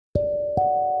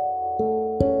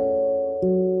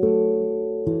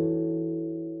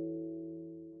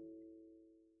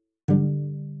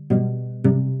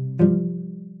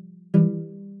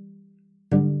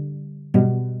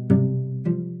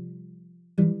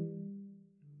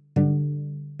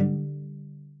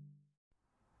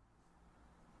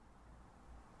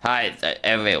Hi to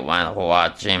everyone who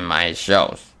watching my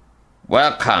shows.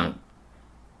 Welcome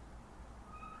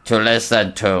to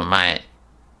listen to my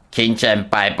King James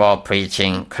Bible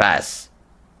preaching class.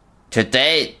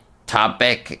 Today's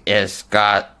topic is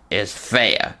God is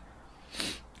fair.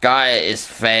 God is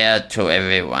fair to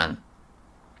everyone.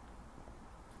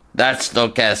 Let's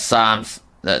look at Psalms,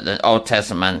 the Old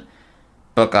Testament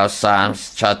book of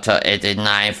Psalms, chapter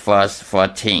 89, verse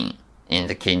 14 in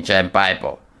the King James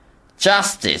Bible.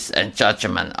 Justice and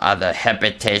judgment are the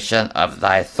habitation of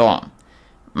thy throne.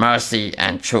 Mercy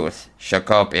and truth shall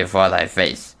go before thy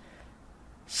face.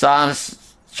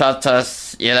 Psalms chapter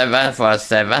 11 verse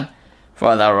 7.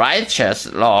 For the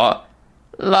righteous Lord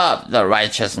loved the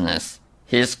righteousness.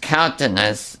 His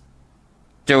countenance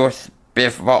doth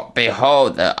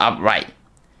behold the upright.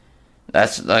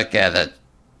 Let's look at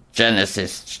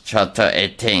Genesis chapter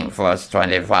 18 verse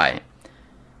 25.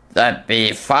 That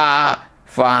be far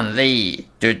from thee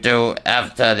to do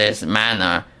after this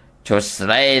manner, to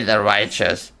slay the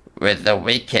righteous with the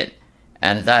wicked,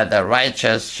 and that the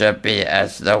righteous should be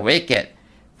as the wicked.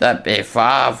 That be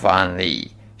far from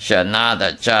thee. Shall not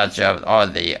the judge of all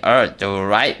the earth do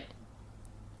right?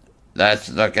 Let's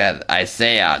look at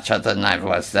Isaiah chapter 9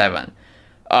 verse 7.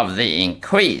 Of the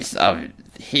increase of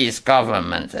his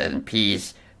government and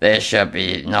peace there shall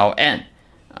be no end,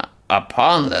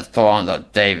 upon the throne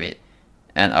of David,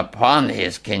 and upon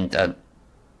his kingdom,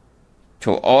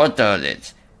 to order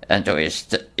it and to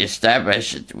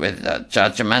establish it with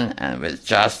judgment and with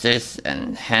justice,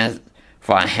 and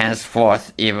from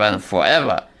henceforth even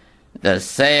forever. The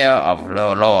sayer of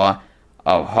the Lord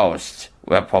of hosts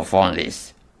will perform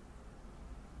this.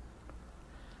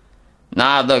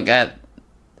 Now look at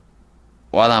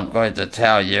what I'm going to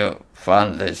tell you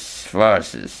from these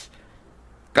verses.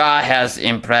 God has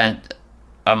implanted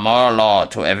a moral law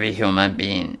to every human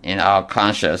being in our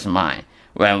conscious mind.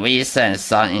 When we sense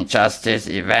some injustice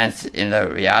events in the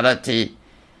reality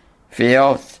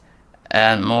field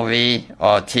and movie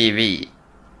or TV,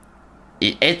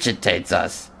 it agitates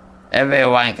us.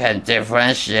 Everyone can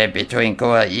differentiate between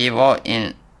good and evil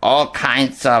in all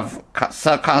kinds of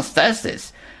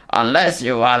circumstances, unless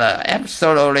you are an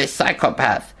absolutely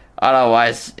psychopath.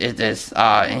 Otherwise, it is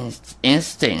our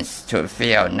instincts to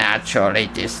feel naturally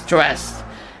distressed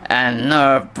and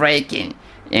nerve-breaking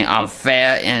in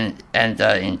unfair and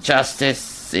injustice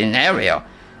scenario.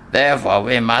 Therefore,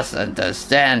 we must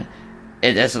understand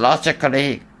it is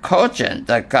logically cogent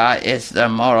that God is the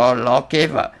moral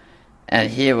lawgiver,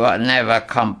 and he will never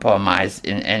compromise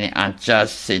in any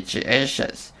unjust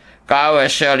situations. God will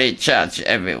surely judge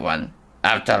everyone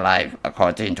after life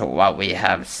according to what we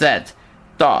have said,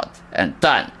 thought, and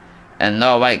done, and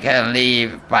no one can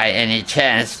live by any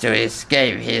chance to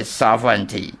escape his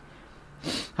sovereignty.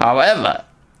 However,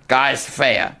 God is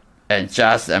fair and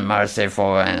just and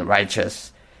merciful and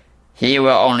righteous. He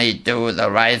will only do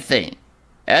the right thing.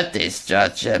 Atheists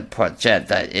judge and project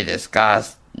that it is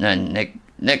God's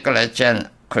negligent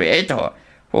creator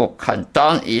who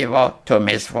condone evil to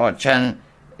misfortune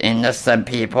innocent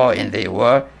people in the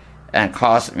world and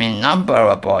cause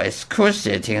innumerable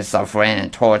excruciating suffering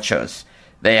and tortures.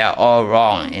 They are all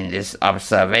wrong in this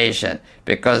observation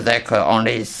because they could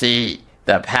only see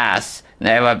the past,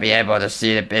 never be able to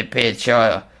see the big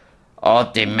picture or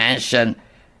dimension.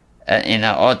 In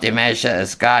an old dimension,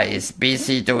 as God is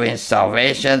busy doing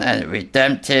salvation and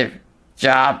redemptive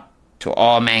job to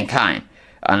all mankind.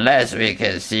 Unless we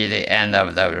can see the end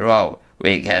of the road,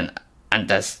 we can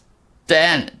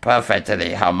understand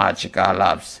perfectly how much God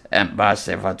loves and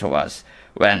merciful to us.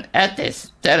 When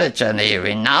atheists diligently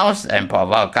renounce and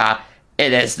provoke God,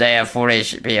 it is their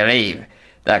foolish belief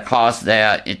that caused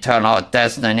their eternal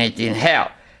destiny in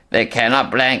hell. They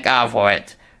cannot blame God for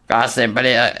it. God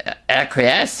simply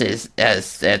acquiesces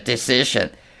as their decision.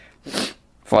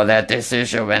 For their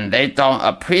decision when they don't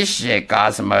appreciate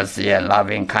God's mercy and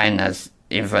loving kindness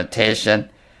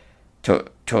invitation to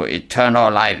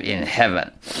eternal life in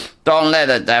heaven. Don't let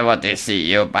the devil deceive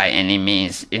you by any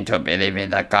means into believing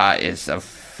that God is a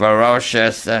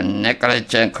ferocious and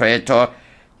negligent creator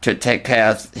to take care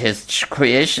of his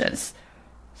creations.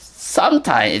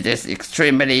 Sometimes it is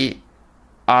extremely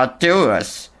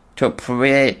arduous to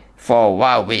pray for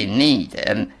what we need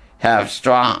and have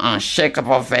strong,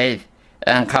 unshakable faith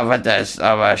and confidence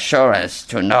of assurance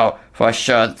to know for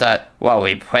sure that what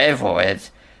we pray for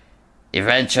it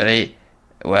eventually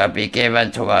will be given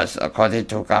to us according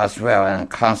to God's will, and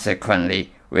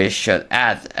consequently we should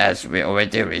act as we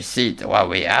already received what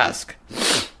we ask.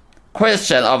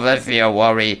 Christians often feel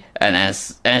worried and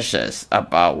anxious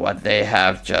about what they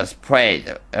have just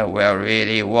prayed and will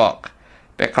really work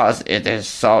because it is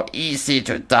so easy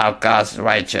to doubt God's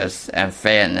righteousness and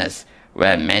fairness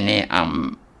when many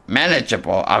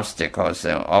unmanageable obstacles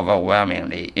and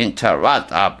overwhelmingly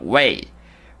interrupt our way.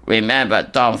 Remember,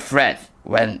 don't fret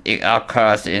when it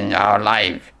occurs in our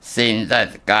life, seeing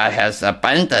that God has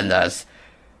abandoned us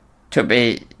to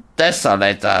be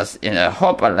desolate us in a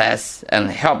hopeless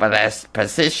and helpless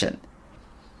position.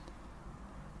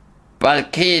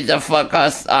 But keep the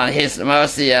focus on His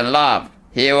mercy and love.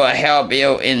 He will help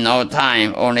you in no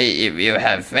time, only if you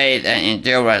have faith and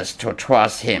endurance to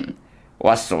trust Him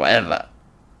whatsoever.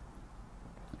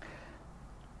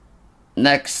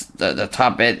 Next, the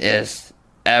topic is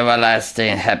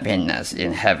everlasting happiness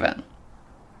in heaven.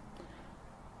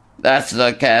 Let's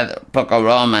look at Book of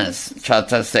Romans,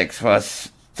 chapter 6, verse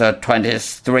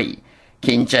 23,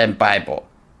 King James Bible.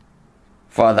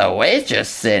 For the wages of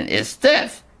sin is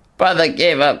death, but the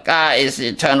gift of God is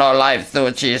eternal life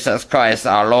through Jesus Christ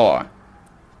our Lord.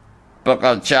 Book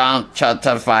of John,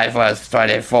 chapter 5, verse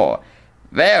 24.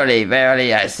 Verily,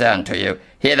 verily, I say unto you,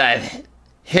 he that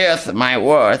heareth my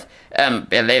word and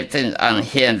believeth on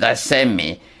him that sent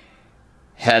me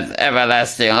hath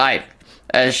everlasting life,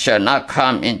 and shall not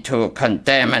come into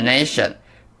condemnation,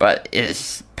 but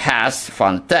is passed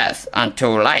from death unto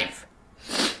life.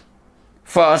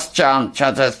 1 John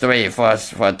chapter 3, verse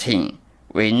 14.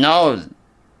 We know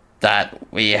that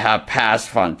we have passed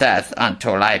from death unto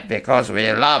life because we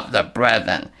love the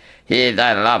brethren. He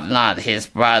that loveth not his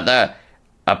brother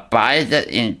abideth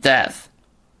in death.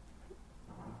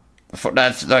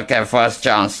 Let's look at 1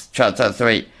 John chapter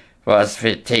 3, verse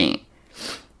 15.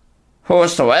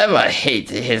 Whosoever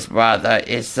hates his brother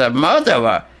is a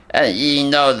murderer, and ye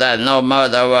know that no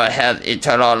murderer hath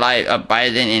eternal life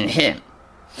abiding in him.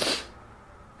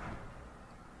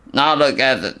 Now look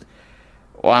at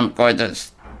what I'm going to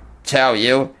tell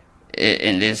you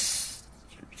in this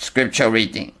scripture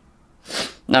reading.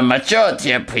 The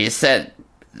majority of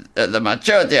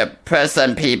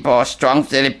present people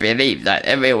strongly believe that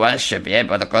everyone should be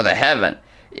able to go to heaven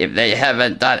if they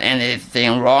haven't done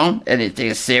anything wrong,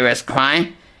 anything serious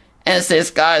crime. And since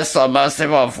God is so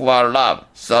merciful and full of love,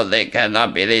 so they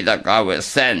cannot believe that God will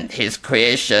send His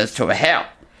creations to hell.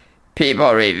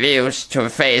 People refuse to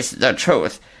face the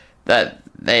truth that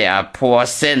they are poor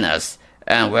sinners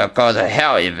and will go to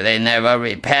hell if they never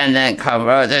repent and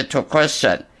converted to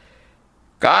Christian.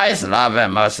 God is love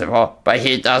and merciful, but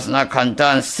He does not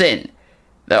condone sin.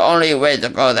 The only way to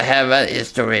go to heaven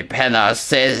is to repent our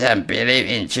sins and believe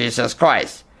in Jesus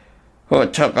Christ, who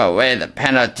took away the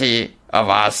penalty of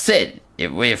our sin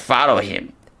if we follow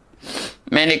Him.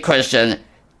 Many Christians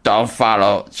don't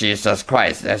follow Jesus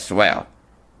Christ as well,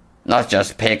 not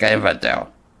just pagan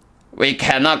infidel. We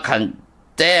cannot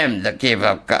condemn the gift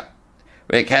of God.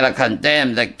 We cannot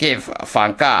condemn the gift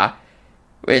from God,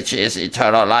 which is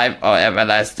eternal life or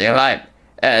everlasting life,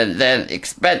 and then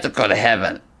expect to go to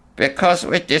heaven, because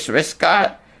we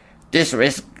disregard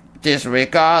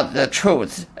the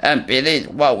truth and believe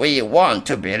what we want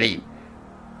to believe.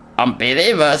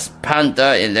 Unbelievers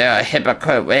ponder in their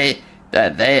hypocrite way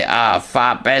that they are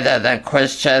far better than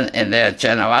Christians in their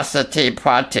generosity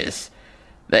practice.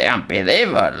 The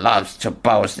unbeliever loves to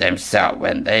boast themselves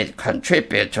when they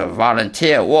contribute to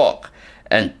volunteer work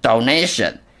and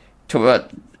donation to a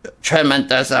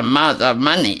tremendous amount of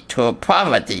money to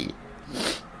poverty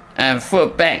and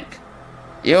food bank.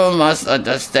 You must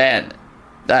understand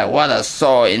that what a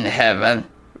soul in heaven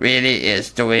really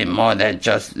is doing more than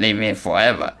just living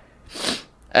forever.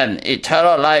 And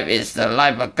eternal life is the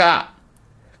life of God.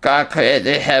 God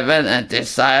created heaven and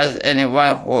desires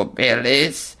anyone who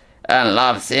believes and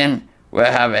loves Him will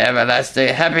have everlasting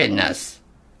happiness.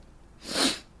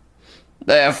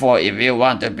 Therefore, if you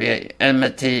want to be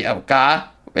enmity of God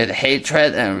with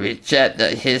hatred and reject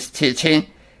His teaching,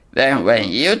 then when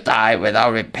you die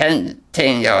without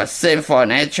repenting your sinful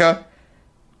nature,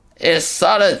 it's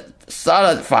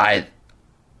solidified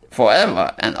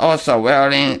forever, and also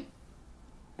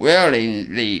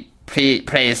willingly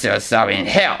place yourself in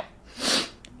hell.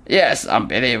 Yes,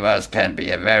 unbelievers can be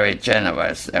very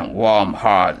generous and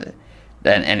warm-hearted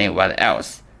than anyone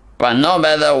else, but no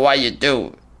matter what you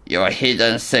do, your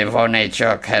hidden sinful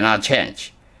nature cannot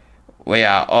change. We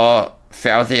are all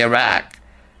filthy rags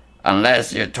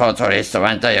unless you totally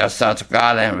surrender yourself to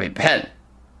God and repent.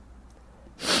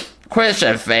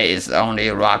 Christian faith is only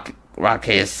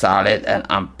rocky, solid, and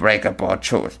unbreakable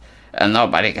truth, and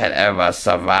nobody can ever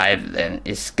survive and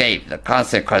escape the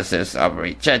consequences of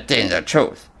rejecting the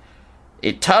truth.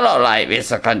 Eternal life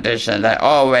is a condition that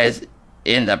always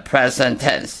in the present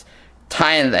tense,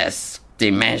 timeless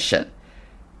dimension.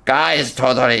 God is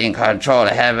totally in control of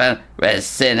heaven when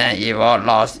sin and evil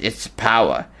lost its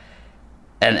power.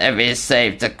 And every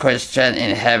saved Christian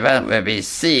in heaven will be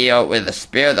sealed with the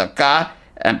Spirit of God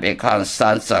and become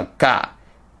sons of God,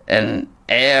 and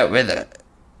heir with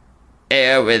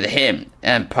Him,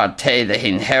 and partake the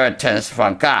inheritance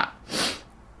from God.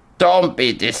 Don't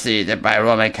be deceived by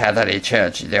Roman Catholic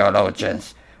Church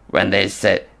theologians when they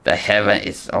say that heaven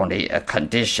is only a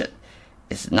condition.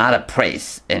 It's not a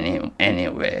place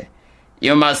anywhere.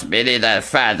 You must believe the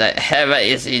fact that heaven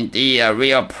is indeed a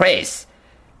real place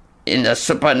in the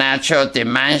supernatural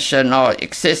dimensional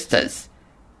existence.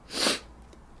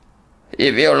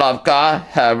 If you love God,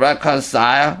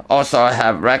 also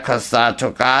have reconciled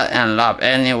to God, and love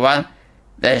anyone,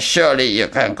 then surely you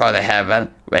can go to heaven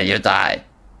when you die.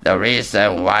 The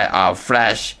reason why our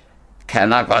flesh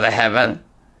cannot go to heaven,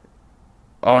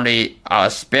 only our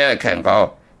spirit can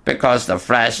go, because the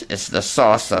flesh is the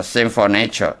source of sinful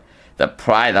nature, the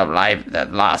pride of life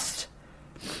that lasts.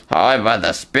 However,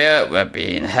 the spirit will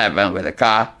be in heaven with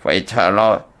God for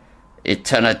eternity,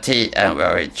 and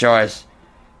will rejoice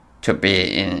to be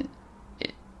in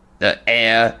the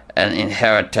heir and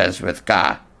inheritance with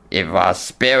God. If our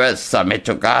spirit submit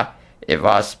to God, if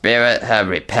our spirit have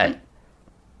repent.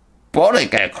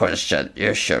 Born-again Christian,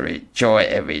 you should rejoice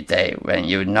every day when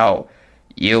you know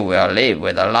you will live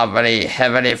with a lovely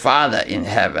Heavenly Father in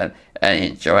heaven and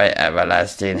enjoy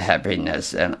everlasting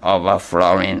happiness and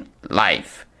overflowing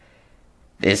life.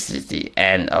 This is the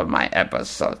end of my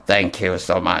episode. Thank you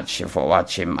so much for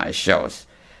watching my shows.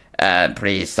 And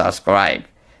please subscribe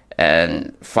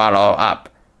and follow up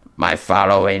my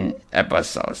following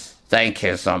episodes. Thank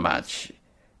you so much.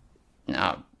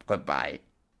 Now, goodbye.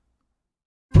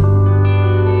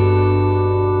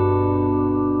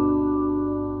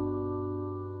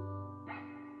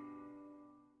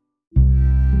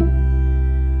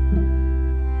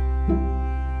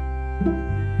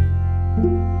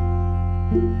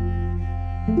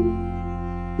 Thank you.